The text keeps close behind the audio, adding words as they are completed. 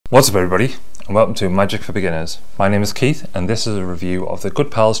What's up everybody, and welcome to Magic for Beginners. My name is Keith and this is a review of the Good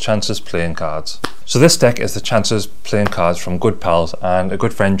Pals Chances playing cards. So this deck is the Chances playing cards from Good Pals and a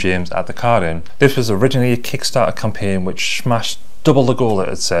good friend James at the card in. This was originally a Kickstarter campaign which smashed double the goal that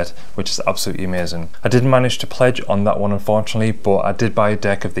it set, which is absolutely amazing. I didn't manage to pledge on that one unfortunately, but I did buy a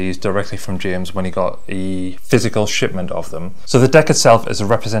deck of these directly from James when he got a physical shipment of them. So the deck itself is a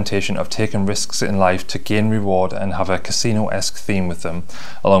representation of taking risks in life to gain reward and have a casino-esque theme with them,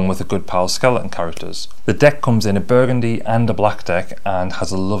 along with the Good Pals skeleton characters. The deck comes in a burgundy and a black deck and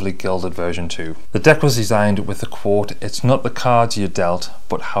has a lovely gilded version too. The deck was designed with the quote, "It's not the cards you're dealt,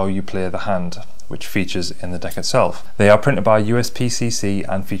 but how you play the hand," which features in the deck itself. They are printed by USPCC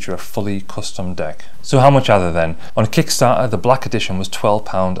and feature a fully custom deck. So how much are they then? On Kickstarter, the black edition was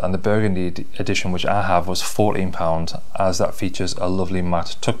 £12 and the burgundy edition, which I have, was £14, as that features a lovely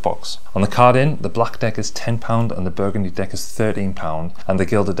matte tuck box. On the card in, the black deck is £10 and the burgundy deck is £13, and the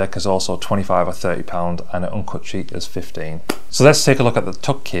gilded deck is also £25 or £30 and an uncut sheet is £15. So let's take a look at the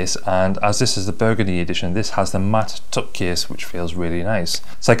tuck case, and as this is the burgundy edition, this has the matte tuck case which feels really nice.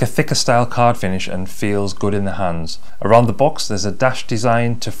 It's like a thicker style card finish and feels good in the hands. Around the box there's a dash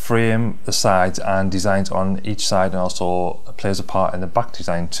design to frame the sides and designs on each side, and also plays a part in the back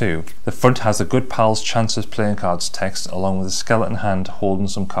design too. The front has the Good Pals Chances playing cards text, along with a skeleton hand holding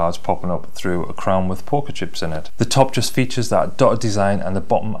some cards popping up through a crown with poker chips in it. The top just features that dotted design, and the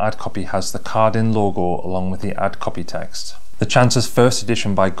bottom ad copy has the card in logo along with the ad copy text. The Chances first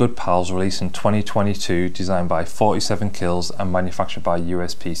edition by Good Pals, released in 2022, designed by 47 Kills and manufactured by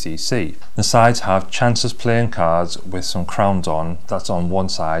USPCC. The sides have Chances playing cards with some crowns on, that's on one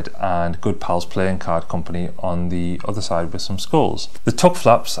side, and Good Pals playing card company on the other side with some skulls. The tuck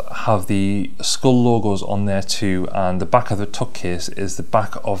flaps have the skull logos on there too, and the back of the tuck case is the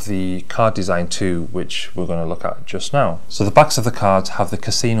back of the card design too, which we're going to look at just now. So the backs of the cards have the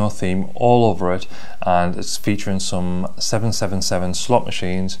casino theme all over it, and it's featuring some 777 slot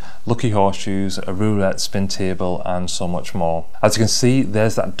machines, lucky horseshoes, a roulette spin table, and so much more. As you can see,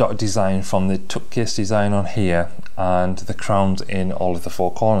 there's that dotted design from the tuck case design on here, and the crowns in all of the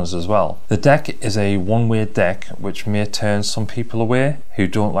four corners as well. The deck is a one-way deck, which may turn some people away who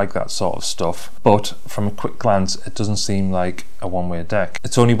don't like that sort of stuff, but from a quick glance it doesn't seem like a one-way deck.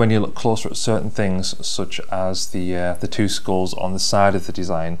 It's only when you look closer at certain things, such as the two skulls on the side of the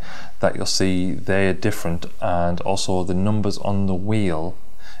design, that you'll see they're different, and also the numbers on the wheel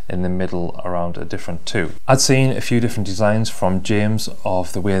in the middle around are different too. I'd seen a few different designs from James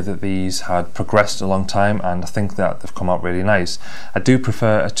of the way that these had progressed a long time, and I think that they've come out really nice. I do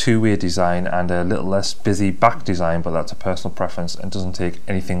prefer a two-way design and a little less busy back design, but that's a personal preference and doesn't take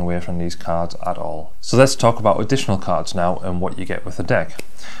anything away from these cards at all. So let's talk about additional cards now and what you get with the deck.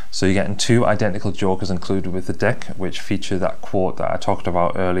 So you're getting two identical jokers included with the deck, which feature that quote that I talked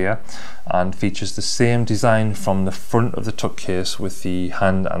about earlier, and features the same design from the front of the tuck case with the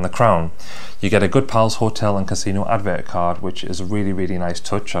hand and the crown. You get a Good Pals Hotel and Casino advert card, which is a really nice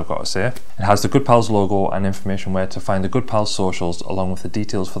touch, I've got to say. It has the Good Pals logo and information where to find the Good Pals socials, along with the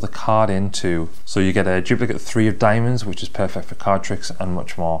details for the card in too. So you get a duplicate 3 of diamonds, which is perfect for card tricks, and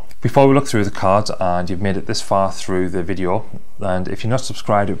much more. Before we look through the cards, and you've made it this far through the video, and if you're not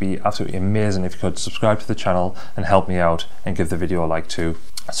subscribed, it would be absolutely amazing if you could subscribe to the channel and help me out and give the video a like too.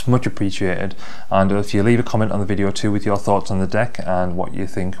 It's much appreciated, and if you leave a comment on the video too with your thoughts on the deck and what you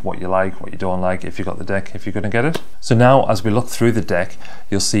think, what you like, what you don't like, if you got the deck, if you're going to get it. So now as we look through the deck,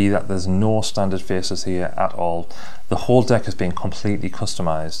 you'll see that there's no standard faces here at all. The whole deck has been completely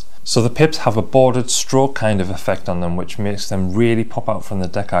customized. So the pips have a bordered stroke kind of effect on them, which makes them really pop out from the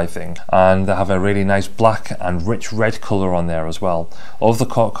deck, I think. And they have a really nice black and rich red colour on there as well. All of the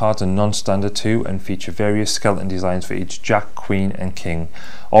court cards are non-standard too, and feature various skeleton designs for each jack, queen and king.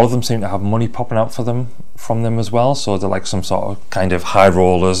 All of them seem to have money popping out from them as well, so they're like some sort of kind of high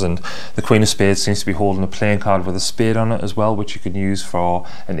rollers, and the Queen of Spades seems to be holding a playing card with a spade on it as well, which you could use for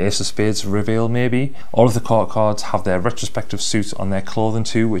an Ace of Spades reveal maybe. All of the court cards have their retrospective suits on their clothing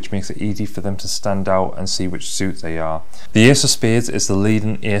too, which makes it easy for them to stand out and see which suit they are. The Ace of Spades is the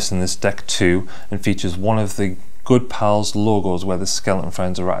leading ace in this deck too, and features one of the Good Pals logos where the skeleton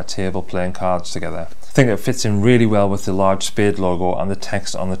friends are at a table playing cards together. I think it fits in really well with the large spade logo, and the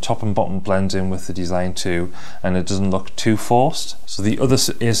text on the top and bottom blends in with the design too, and it doesn't look too forced. So the other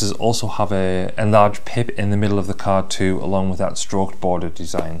aces also have a enlarged pip in the middle of the card too, along with that stroked border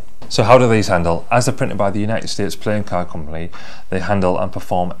design. So how do these handle? As they're printed by the United States Playing Card Company, they handle and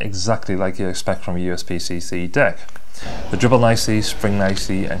perform exactly like you expect from a USPCC deck. They dribble nicely, spring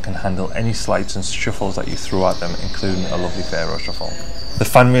nicely, and can handle any slides and shuffles that you throw at them, including a lovely Pharaoh shuffle. They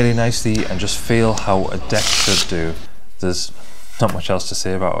fan really nicely and just feel how a deck should do. There's not much else to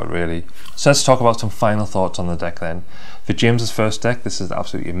say about it really. So let's talk about some final thoughts on the deck then. For James's first deck, this is an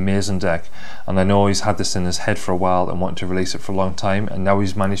absolutely amazing deck, and I know he's had this in his head for a while and wanted to release it for a long time, and now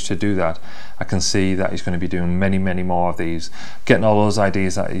he's managed to do that. I can see that he's going to be doing many more of these, getting all those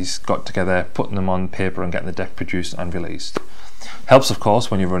ideas that he's got together, putting them on paper and getting the deck produced and released. Helps of course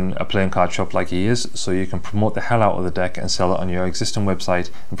when you run a playing card shop like he is, so you can promote the hell out of the deck and sell it on your existing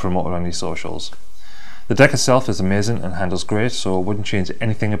website and promote it on your socials. The deck itself is amazing and handles great, so I wouldn't change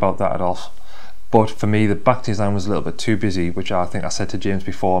anything about that at all. But for me, the back design was a little bit too busy, which I think I said to James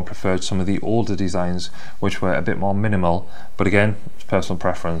before, and preferred some of the older designs which were a bit more minimal, but again, it's personal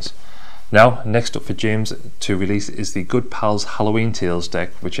preference. Now, next up for James to release is the Good Pals Halloween Tales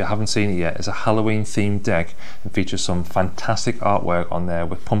deck, which you haven't seen it yet. It's a Halloween themed deck and features some fantastic artwork on there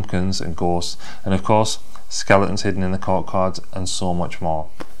with pumpkins and ghosts, and of course, skeletons hidden in the court cards and so much more.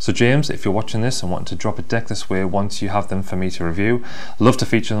 So James, if you're watching this and want to drop a deck this way once you have them for me to review, love to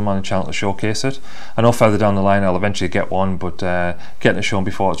feature them on the channel to showcase it. I know further down the line I'll eventually get one, but getting it shown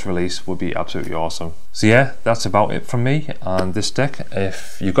before it's released would be absolutely awesome. So yeah, that's about it from me on this deck.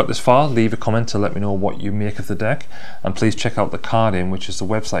 If you've got this far, leave a comment to let me know what you make of the deck, and please check out the Card Inn, which is the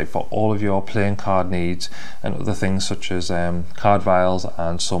website for all of your playing card needs and other things such as card vials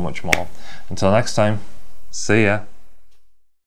and so much more. Until next time, see ya.